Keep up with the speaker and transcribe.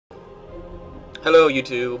Hello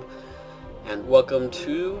YouTube, and welcome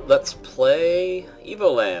to Let's Play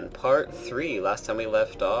Evoland Part 3. Last time we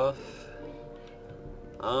left off,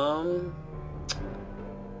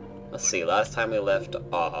 let's see,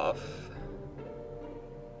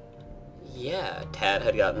 yeah, Tad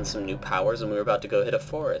had gotten some new powers and we were about to go hit a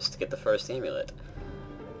forest to get the first amulet.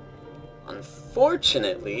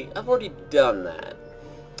 Unfortunately, I've already done that.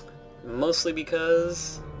 Mostly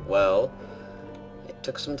because, well, it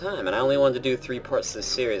took some time, and I only wanted to do 3 parts of this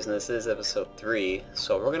series, and this is episode 3,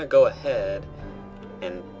 so we're gonna go ahead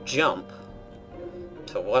and jump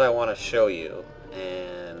to what I want to show you,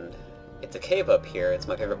 and it's a cave up here. It's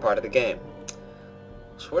my favorite part of the game.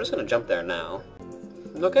 So we're just gonna jump there now.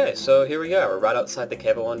 Okay, so here we are. We're right outside the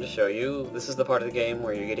cave I wanted to show you. This is the part of the game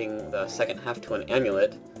where you're getting the second half to an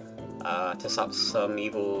amulet to stop some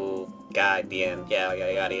evil guy at the end. Yada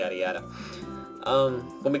yada yada yada.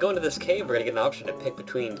 When we go into this cave, we're gonna get an option to pick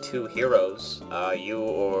between 2 heroes. You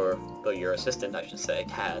or your assistant, I should say,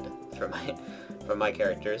 Tad, for my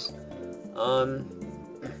characters.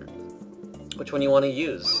 Which one you want to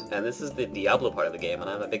use? And this is the Diablo part of the game, and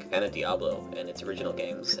I'm a big fan of Diablo and its original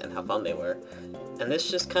games and how fun they were. And this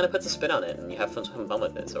just kind of puts a spin on it, and you have some fun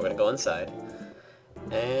with it. So we're gonna go inside,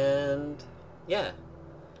 and yeah,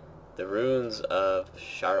 the ruins of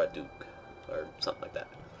Shiro or something like that.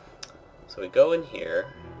 So we go in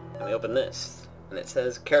here, and we open this, and it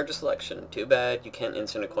says character selection. Too bad you can't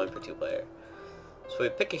insert a coin for 2-player. So we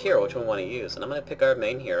pick a hero, which one we want to use, and I'm going to pick our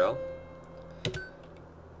main hero,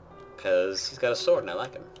 because he's got a sword and I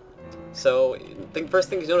like him. So the first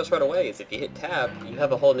thing you notice right away is if you hit tab, you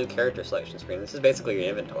have a whole new character selection screen. This is basically your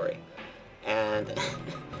inventory. And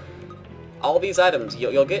all these items,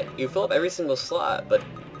 you fill up every single slot, but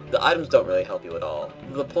the items don't really help you at all.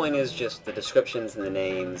 The point is just the descriptions and the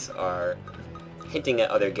names are hinting at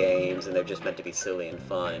other games, and they're just meant to be silly and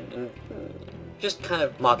fun, and just kind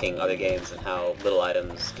of mocking other games and how little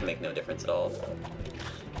items can make no difference at all.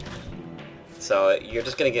 So you're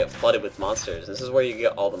just going to get flooded with monsters. This is where you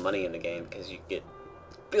get all the money in the game, because you get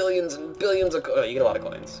billions and billions of you get a lot of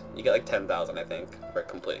coins. You get like 10,000, I think, for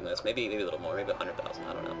completing this. Maybe a little more, maybe 100,000,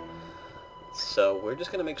 I don't know. So we're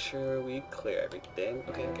just gonna make sure we clear everything.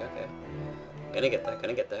 Okay. Gonna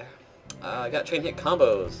get there. I got chain hit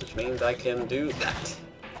combos, which means I can do that.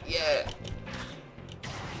 Yeah!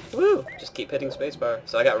 Woo! Just keep hitting spacebar.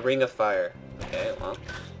 So I got Ring of Fire. Okay, well,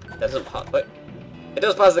 that doesn't pop. Wait. It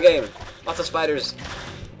does pause the game! Lots of spiders!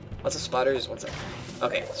 One second.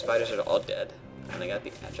 Okay, spiders are all dead. And I got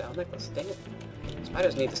the Agile Necklace. Dang it.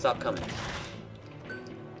 Spiders need to stop coming.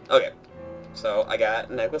 Okay. So I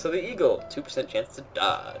got Necklace of the Eagle, 2% chance to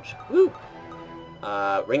dodge. Woo!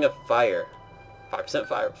 Ring of Fire, 5%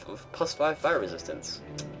 fire, plus 5 fire resistance.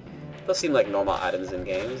 Those seem like normal items in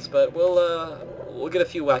games, but we'll get a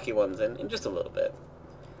few wacky ones in just a little bit.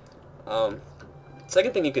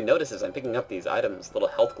 Second thing you can notice is I'm picking up these items, little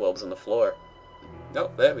health globes on the floor.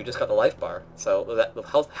 Oh, there, we just got the life bar. So the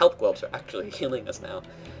health globes are actually healing us now.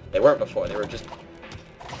 They weren't before, they were just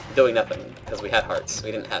doing nothing, because we had hearts.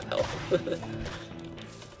 We didn't have health.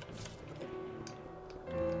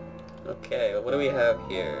 Okay, what do we have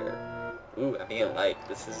here? Ooh, ambient light.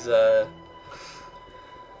 This is,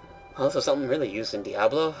 also something really used in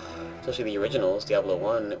Diablo. Especially the originals, Diablo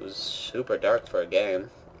 1. It was super dark for a game.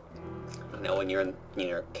 You know, when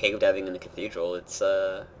you're cave diving in the cathedral, it's,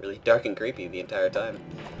 really dark and creepy the entire time.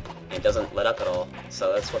 And it doesn't let up at all.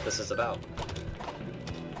 So that's what this is about.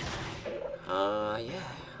 Yeah.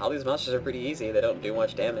 All these monsters are pretty easy. They don't do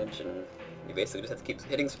much damage, and you basically just have to keep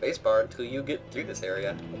hitting spacebar until you get through this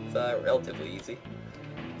area. It's relatively easy.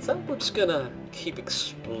 So we're just gonna keep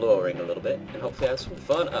exploring a little bit, and hopefully have some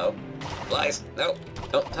fun. Oh, flies! No,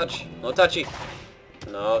 don't touch. No touchy.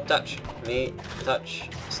 No touch. Me touch.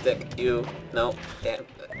 Stick. You. No. Damn.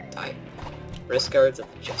 Die. Wrist guards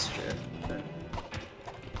at the gesture.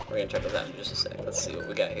 We're gonna check those out in just a sec. Let's see what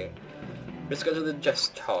we got here. Wrist guards at the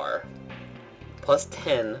gesture. Plus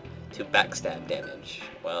 10 to backstab damage.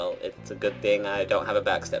 Well, it's a good thing I don't have a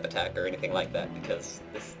backstab attack or anything like that, because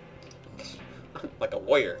this... I'm like a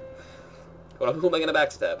warrior. Well, who am I gonna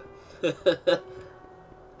backstab?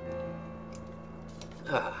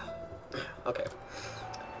 Okay.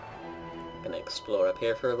 Gonna explore up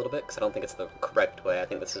here for a little bit, because I don't think it's the correct way. I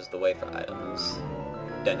think this is the way for items.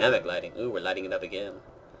 Dynamic lighting. Ooh, we're lighting it up again.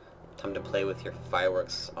 Time to play with your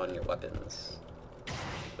fireworks on your weapons.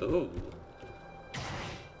 Ooh.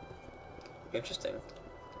 Interesting.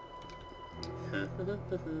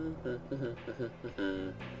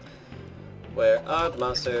 Where are the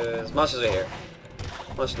monsters? Monsters are here.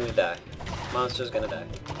 Monsters gonna die. Monsters gonna die.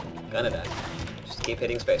 Gonna die. Just keep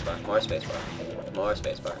hitting spacebar. More spacebar. More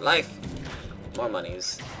spacebar. Life! more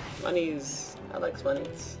monies. Monies. I like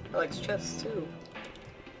monies. I like chests too.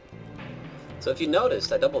 So if you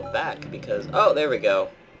noticed, I doubled back because... Oh, there we go.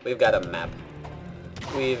 We've got a map.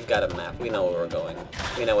 We've got a map. We know where we're going.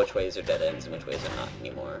 We know which ways are dead ends and which ways are not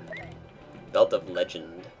anymore. Belt of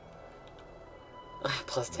Legend.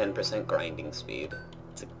 Plus 10% grinding speed.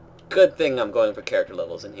 It's a good thing I'm going for character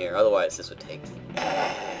levels in here. Otherwise, this would take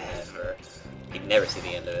forever. You'd never see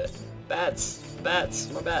the end of it. Bats!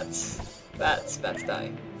 Bats! More bats! Bats! Bats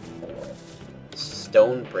die.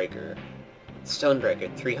 Stonebreaker.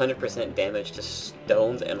 Stonebreaker. 300% damage to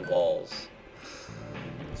stones and walls.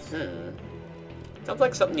 Sounds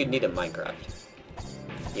like something you'd need in Minecraft.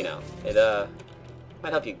 You know, it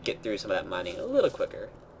might help you get through some of that mining a little quicker.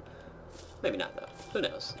 Maybe not though. Who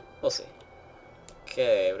knows? We'll see.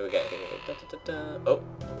 Okay, what do we got here? Da, da, da, da. Oh.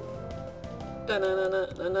 Da, na, na, na,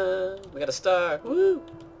 na, na. We got a star. Woo!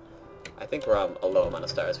 I think we're on a low amount of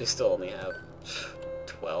stars. We still only have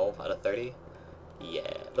 12 out of 30.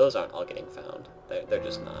 Yeah, those aren't all getting found. They're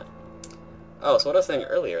just not. Oh, so what I was saying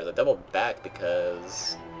earlier is I doubled back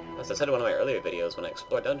because, as I said in one of my earlier videos, when I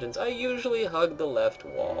explore dungeons, I usually hug the left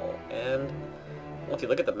wall. And, well, if you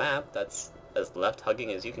look at the map, that's as left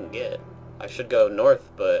hugging as you can get. I should go north,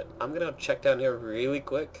 but I'm gonna check down here really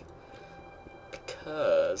quick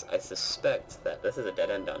because I suspect that this is a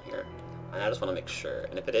dead end down here. And I just want to make sure.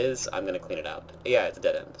 And if it is, I'm gonna clean it out. Yeah, it's a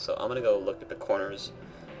dead end. So I'm gonna go look at the corners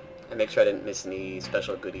and make sure I didn't miss any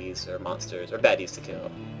special goodies or monsters or baddies to kill.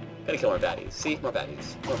 Gotta kill more baddies. See? More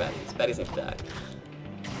baddies. More baddies. Baddies need to die.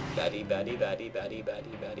 Baddie, baddie, baddie, baddie,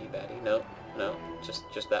 baddie, baddie, baddie. No, no.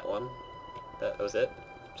 Just that one. That was it?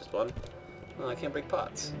 Just one? Oh, I can't break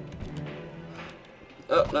pots.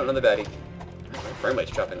 Oh, not another baddie. My frame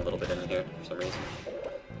rate's dropping a little bit in here for some reason.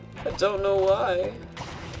 I don't know why.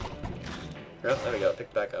 Oh, there we go.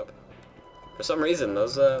 Picked back up. For some reason,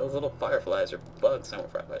 those little fireflies or bugs, they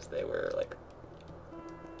weren't fireflies. They were like,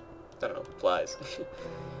 I don't know, flies.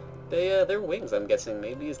 Their wings, I'm guessing,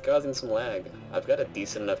 maybe is causing some lag. I've got a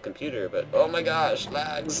decent enough computer, but oh my gosh,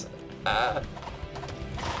 lags! Ah.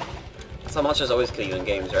 That's how monsters always kill you in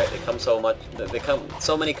games, right?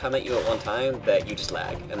 So many come at you at one time that you just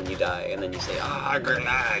lag, and then you die, and then you say, ah,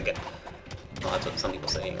 lag! Well, that's what some people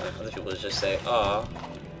say anyway. Other people just say, ah,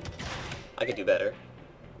 I could do better.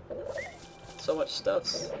 So much stuff,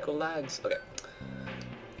 cool lags. Okay.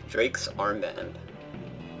 Drake's Armband.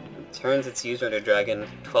 Turns its user into dragon,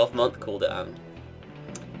 12-month cooldown.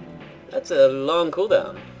 That's a long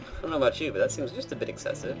cooldown. I don't know about you, but that seems just a bit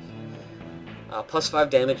excessive. Plus 5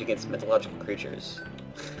 damage against mythological creatures.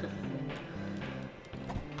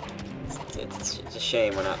 it's a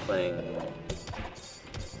shame we're not playing,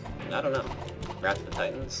 I don't know, Wrath of the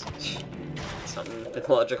Titans? Something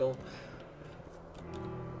mythological?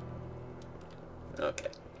 Okay,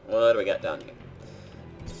 what do we got down here?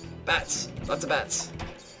 Bats! Lots of bats!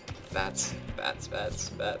 Bats, bats, bats,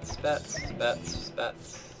 bats, bats, bats,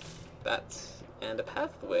 bats, bats. And a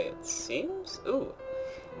pathway, it seems? Ooh.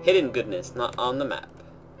 Hidden goodness, not on the map.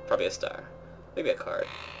 Probably a star. Maybe a card.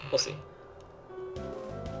 We'll see.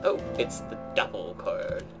 Oh, it's the Doppel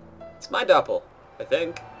card. It's my Doppel, I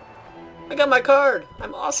think. I got my card!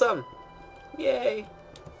 I'm awesome! Yay!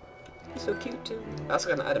 He's so cute, too. I also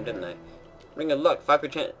got an item, didn't I? Ring of Luck,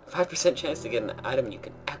 5% chance to get an item you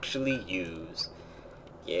can actually use.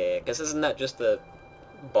 Yeah, because isn't that just the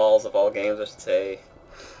balls of all games, I should say?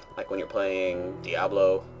 Like when you're playing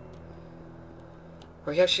Diablo,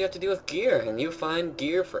 where you actually have to deal with gear, and you find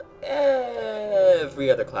gear for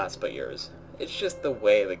every other class but yours. It's just the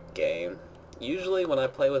way of the game. Usually when I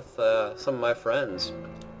play with some of my friends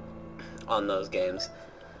on those games,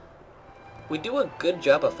 we do a good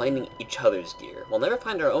job of finding each other's gear. We'll never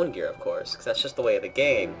find our own gear, of course, because that's just the way of the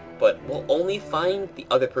game, but we'll only find the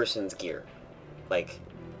other person's gear. Like,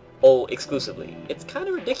 oh, exclusively. It's kind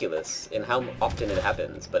of ridiculous in how often it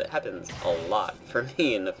happens, but it happens a lot for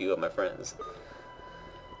me and a few of my friends.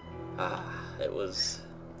 It was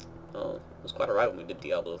quite a ride when we did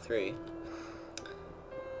Diablo 3.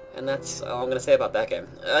 And that's all I'm going to say about that game.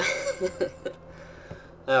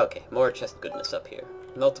 Okay, more chest goodness up here.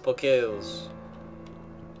 Multiple kills.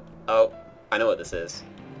 Oh, I know what this is.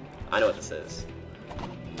 I know what this is.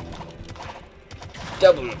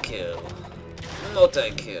 Double kill.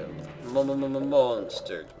 Multi-kill.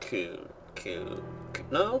 Monster kill.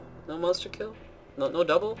 No? No monster kill? No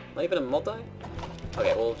double? Not even a multi?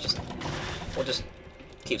 Okay, we'll just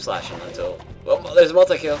keep slashing until... Oh, there's a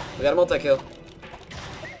multi-kill. We got a multi-kill.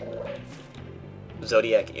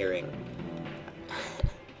 Zodiac Earring.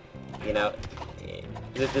 You know,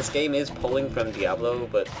 this game is pulling from Diablo,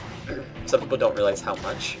 but some people don't realize how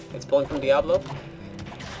much it's pulling from Diablo.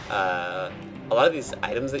 a lot of these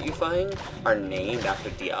items that you find are named after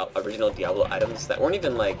original Diablo items that weren't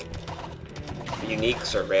even, like,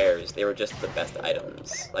 uniques or rares. They were just the best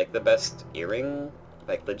items. Like, the best earring,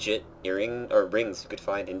 like, legit earring, or rings you could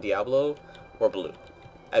find in Diablo were blue.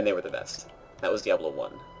 And they were the best. That was Diablo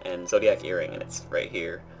 1. And Zodiac earring, and it's right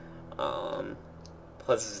here.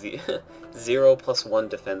 Plus 0 plus 1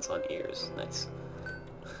 defense on ears. Nice.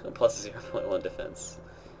 Plus 0.1 defense.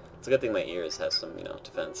 It's a good thing my ears have some, you know,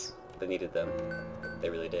 defense. They needed them. They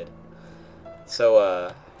really did.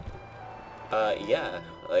 So, yeah,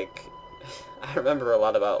 like, I remember a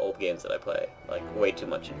lot about old games that I play. Like, way too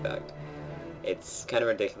much, in fact. It's kind of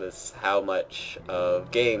ridiculous how much of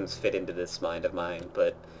games fit into this mind of mine,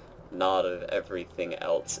 but not of everything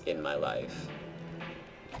else in my life.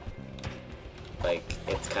 Like,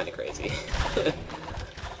 it's kind of crazy.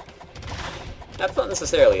 That's not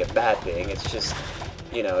necessarily a bad thing, it's just,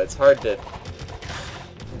 you know, it's hard to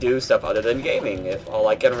do stuff other than gaming if all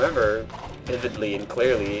I can remember vividly and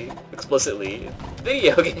clearly, explicitly,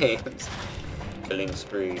 video games. Killing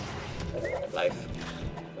spree. Life.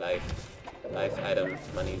 Item,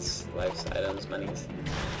 monies. Life's items, monies.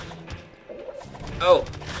 Oh!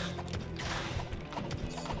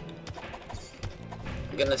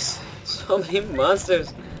 Goodness, so many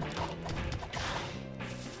monsters!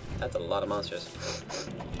 That's a lot of monsters.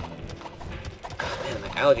 Man, my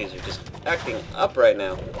allergies are just acting up right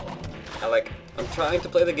now. I'm trying to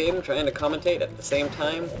play the game, trying to commentate at the same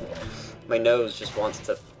time. My nose just wants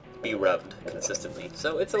to be rubbed consistently.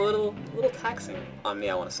 So it's a little taxing on me,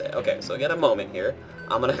 I want to say. Okay, so get a moment here.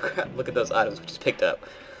 I'm going to look at those items we just picked up.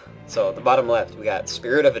 So at the bottom left, we got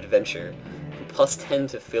Spirit of Adventure. Plus 10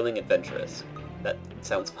 to feeling adventurous. That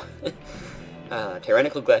sounds fun.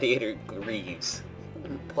 Tyrannical Gladiator Greaves.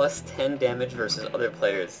 Plus 10 damage versus other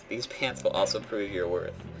players. These pants will also prove your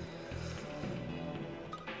worth.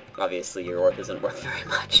 Obviously, your worth isn't worth very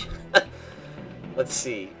much. Let's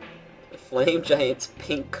see. Flame Giant's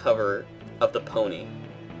pink cover of the pony.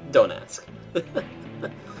 Don't ask.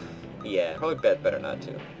 Yeah, probably better not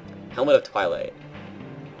to. Helmet of Twilight.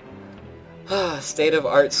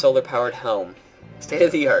 State-of-art solar-powered helm.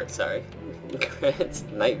 State-of-the-art, sorry. Grants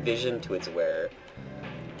night vision to its wearer.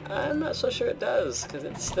 I'm not so sure it does, because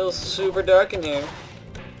it's still super dark in here.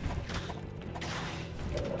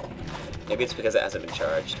 Maybe it's because it hasn't been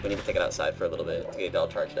charged. We need to take it outside for a little bit to get it all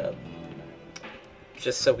charged up.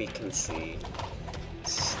 Just so we can see.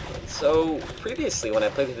 So, previously when I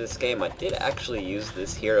played through this game, I did actually use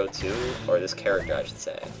this hero too, or this character I should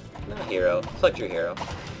say. Not hero, select your hero.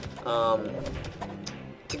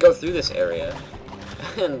 To go through this area.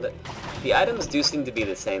 And the items do seem to be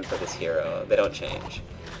the same for this hero. They don't change.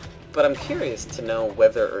 But I'm curious to know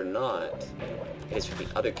whether or not it is for the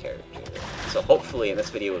other character. So hopefully in this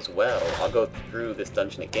video as well, I'll go through this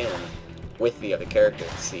dungeon again with the other character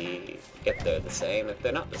to see if they're the same, if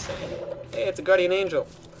they're not the same. Hey, it's a Guardian Angel!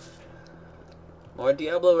 More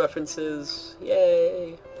Diablo references!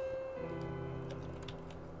 Yay!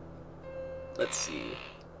 Let's see.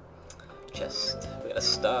 Chest. We got a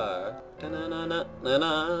star.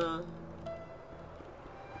 Da-na-na-na-na-na.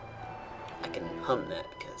 I can hum that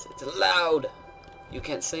because it's loud! You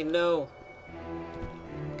can't say no!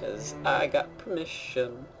 Because I got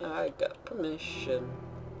permission. I got permission.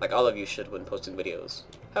 Like all of you should when posting videos.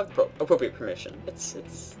 Have appropriate permission. It's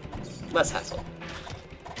less hassle.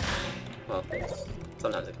 Well,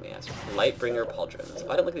 sometimes it can be hassle. Lightbringer pauldrons. Oh,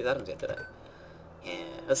 I didn't look at these items yet, did I? Yeah,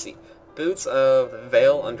 let's see. Boots of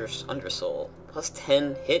Veil Undersoul. Plus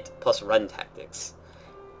 10 hit plus run tactics.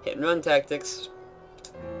 Hit and run tactics,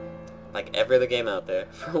 like every other game out there,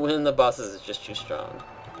 for winning the bosses is just too strong.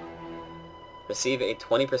 Receive a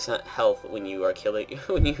 20% health when you are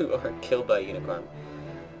killed by a unicorn.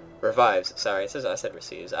 Revives. Sorry, it says I said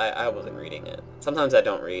receives. I wasn't reading it. Sometimes I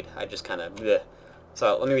don't read. I just kind of bleh.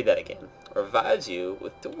 So let me read that again. Revives you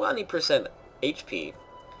with 20% HP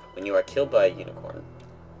when you are killed by a unicorn.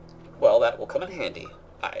 Well, that will come in handy,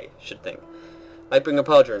 I should think. Lightbringer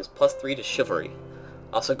Pauldrons, plus 3 to Chivalry.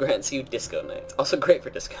 Also grants you Disco Nights. Also great for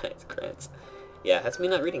Disco Nights grants. Yeah, that's me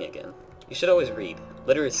not reading again. You should always read.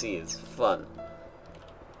 Literacy is fun.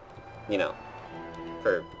 You know,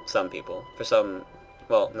 for some people. For some,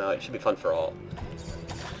 well, no, it should be fun for all.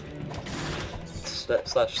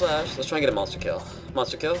 Slash. Let's try and get a monster kill.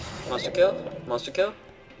 Monster kill. Monster kill. Monster kill.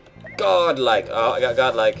 Godlike. Oh, I got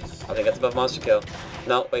godlike. I think that's above monster kill.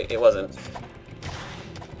 No, wait, it wasn't.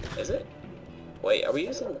 Is it? Wait, are we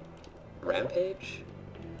using Rampage?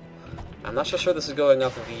 I'm not so sure this is going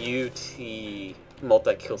off of UT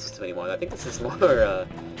multi-kill system anymore. I think this is more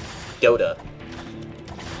Dota.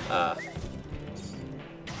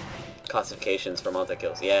 classifications for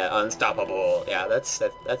multi-kills. Yeah, unstoppable. Yeah, that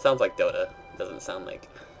sounds like Dota. It doesn't sound like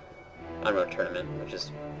Unreal Tournament, which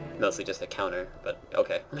is mostly just a counter. But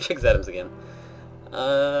okay, let's check his items again.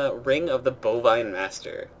 Ring of the Bovine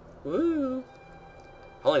Master. Woo!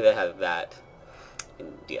 Only they have that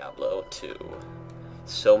in Diablo 2.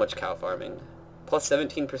 So much cow farming. Plus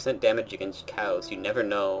 17% damage against cows. You never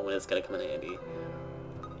know when it's gonna come in handy.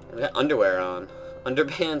 And we got underwear on.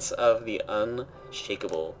 Underpants of the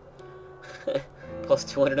Unshakable. Plus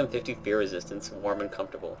 250 fear resistance. Warm and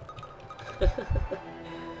comfortable.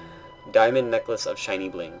 Diamond necklace of shiny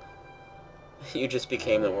bling. You just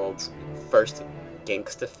became the world's first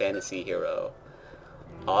gangsta fantasy hero.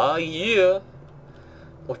 Aw, yeah!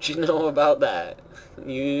 What you know about that?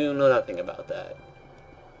 You know nothing about that.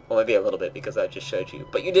 Well, maybe a little bit because I just showed you.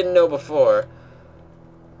 But you didn't know before.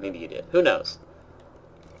 Maybe you did. Who knows?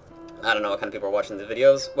 I don't know what kind of people are watching the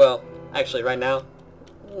videos. Well, actually, right now,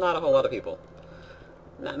 not a whole lot of people.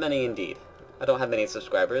 Not many indeed. I don't have many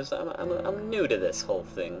subscribers. I'm new to this whole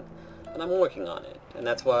thing. And I'm working on it. And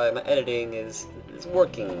that's why my editing is a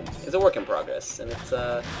work in progress. And it's,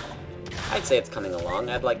 I'd say it's coming along.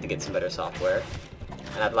 I'd like to get some better software.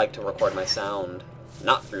 And I'd like to record my sound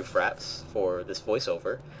not through Fraps for this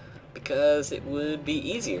voiceover, because it would be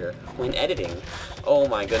easier when editing. Oh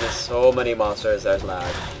my goodness, so many monsters, there's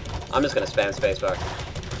lag. I'm just gonna spam spacebar.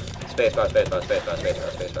 Spacebar, spacebar, spacebar, spacebar,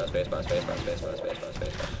 spacebar, spacebar, spacebar, spacebar, spacebar,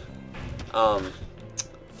 spacebar.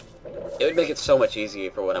 It would make it so much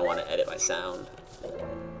easier for when I want to edit my sound.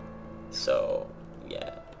 So,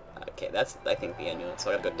 yeah. Okay, that's, I think, the end unit,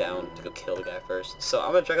 so I gotta go down to go kill the guy first. So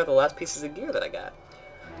I'm gonna check out the last pieces of gear that I got.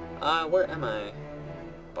 Where am I?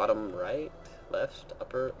 Bottom right? Left?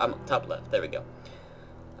 Upper? Top left. There we go.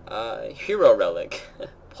 Hero Relic.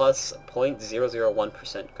 Plus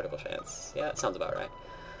 0.001% critical chance. Yeah, that sounds about right.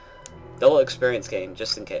 Double experience gain,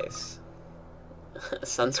 just in case.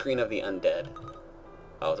 Sunscreen of the Undead.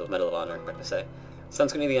 Oh, it's a Medal of Honor, what to say.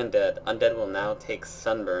 Sunscreen of the Undead. Undead will now take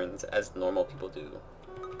sunburns as normal people do.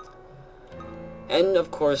 And,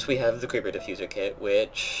 of course, we have the Creeper Diffuser Kit,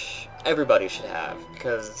 which everybody should have,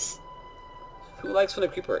 because who likes when a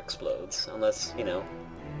creeper explodes? Unless, you know,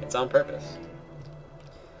 it's on purpose.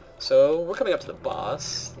 So, we're coming up to the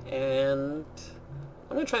boss, and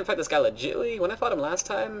I'm going to try and fight this guy legitly. When I fought him last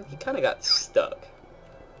time, he kind of got stuck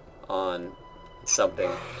on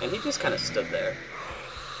something, and he just kind of stood there.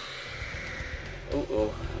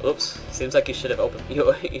 Ooh. Oops. Seems like you should have opened.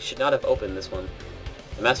 You should not have opened this one.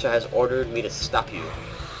 The Master has ordered me to stop you.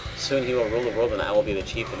 Soon he will rule the world and I will be the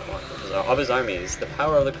chief of his armies. The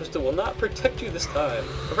power of the crystal will not protect you this time.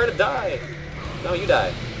 Prepare to die! No, you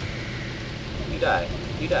die. You die.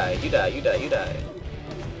 You die. You die. You die. You die.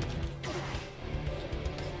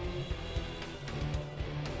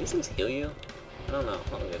 These things heal you? I don't know.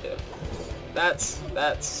 What am I gonna do? Bats!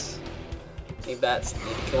 Bats! Need bats.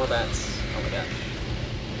 Need to kill more bats. Oh my gosh.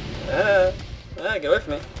 Get away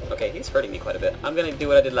from me. Okay, he's hurting me quite a bit. I'm gonna do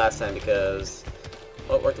what I did last time because,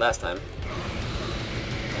 well, it worked last time.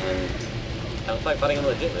 And I don't like fighting him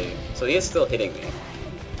legitimately. So he is still hitting me,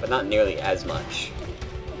 but not nearly as much.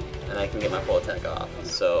 And I can get my full attack off.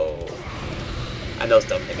 So, and those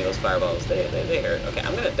don't hit me, those fireballs, they hurt. Okay,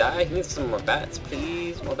 I'm gonna die. He needs some more bats,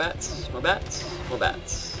 please. More bats, more bats, more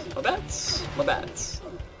bats, more bats, more bats.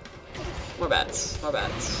 More bats, more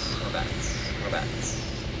bats, more bats, more bats.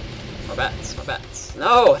 More bats, more bats.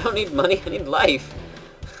 No, I don't need money, I need life.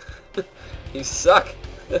 You suck.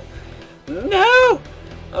 No!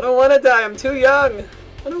 I don't want to die, I'm too young.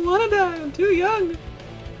 I don't want to die, I'm too young.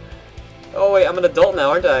 Oh wait, I'm an adult now,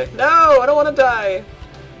 aren't I? No, I don't want to die.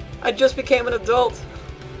 I just became an adult.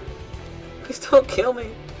 Please don't kill me.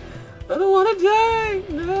 I don't want to die.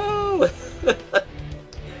 No.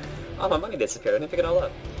 Oh, my money disappeared, I didn't pick it all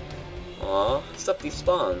up. Aw, stuff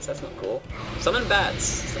despawns, that's not cool. Summon bats!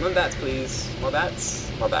 Summon bats, please. More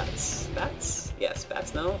bats? More bats. Bats? Yes,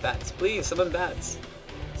 bats, no? Bats, please, summon bats.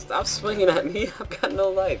 Stop swinging at me, I've got no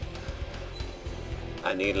life.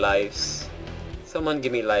 I need lives. Someone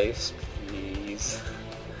give me lives, please.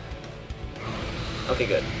 Okay,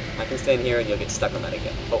 good. I can stand here and you'll get stuck on that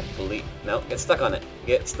again. Hopefully. No, get stuck on it.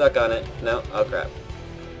 Get stuck on it. No, oh crap.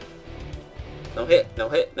 No hit, no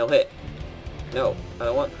hit, no hit. No, I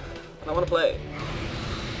don't want to play.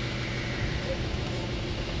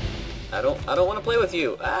 I don't want to play with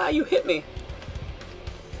you. Ah, you hit me.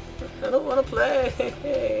 I don't want to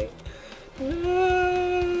play.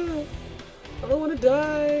 No. I don't want to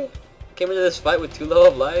die. I came into this fight with too low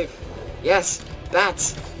of life. Yes,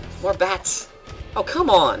 bats. More bats. Oh, come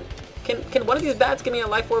on. Can one of these bats give me a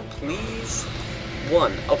life orb, please?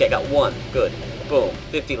 One. Okay, I got one. Good. Boom.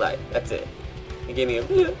 50 life. That's it. He gave me a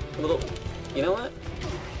little... You know what?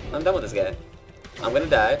 I'm done with this guy. I'm gonna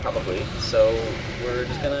die, probably, so we're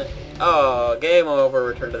just gonna... Oh, game over,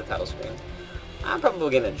 return to the title screen. I'm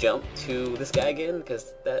probably gonna jump to this guy again,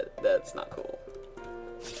 because that's not cool.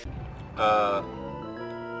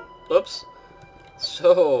 Oops.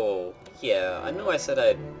 So, yeah, I know I said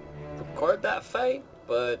I'd record that fight,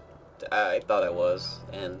 but I thought I was,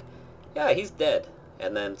 and yeah, he's dead,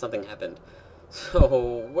 and then something happened.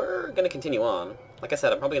 So, we're gonna continue on. Like I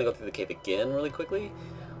said, I'm probably gonna go through the cave again really quickly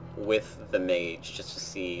with the mage, just to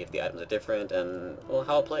see if the items are different and, well,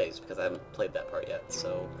 how it plays, because I haven't played that part yet,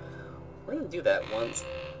 so we're gonna do that once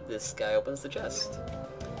this guy opens the chest.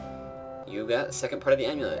 You got the second part of the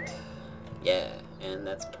amulet. Yeah, and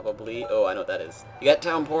that's probably... Oh, I know what that is. You got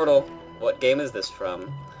Town Portal. What game is this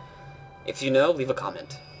from? If you know, leave a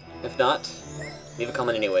comment. If not, leave a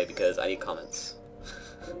comment anyway, because I need comments.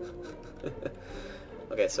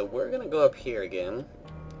 Okay, so we're gonna go up here again.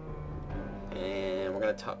 And we're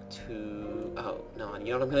gonna talk to... Oh, no, you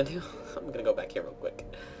know what I'm gonna do? I'm gonna go back here real quick.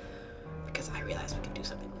 Because I realized we can do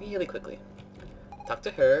something really quickly. Talk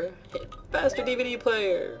to her. Hit faster DVD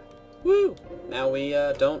player! Woo! Now we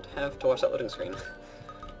don't have to watch that loading screen. And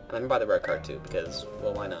I'm gonna buy the rare card too, because,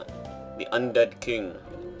 well, why not? The Undead King.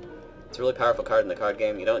 It's a really powerful card in the card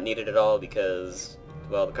game. You don't need it at all because,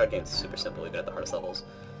 well, the card game's super simple, even at the hardest levels.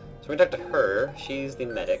 So we're gonna talk to her. She's the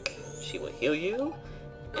medic. She will heal you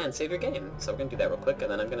and save your game. So we're gonna do that real quick, and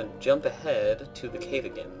then I'm gonna jump ahead to the cave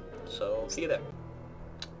again. So, see you there.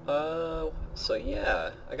 So yeah,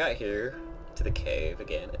 I got here to the cave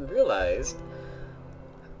again and realized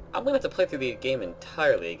I'm gonna have to play through the game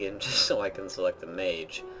entirely again just so I can select the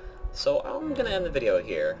mage. So I'm gonna end the video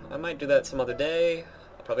here. I might do that some other day.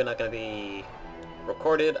 Probably not gonna be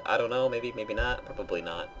recorded. I don't know. Maybe, maybe not. Probably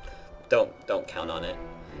not. Don't count on it.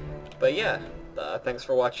 But yeah, thanks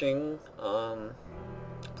for watching.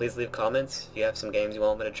 Please leave comments if you have some games you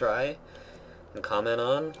want me to try and comment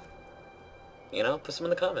on. You know, put some in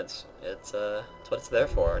the comments. It's what it's there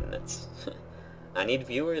for, and it's I need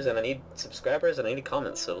viewers and I need subscribers and I need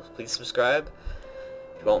comments, so please subscribe.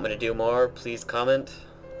 If you want me to do more, please comment.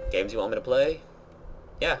 Games you want me to play.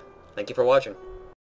 Yeah, thank you for watching.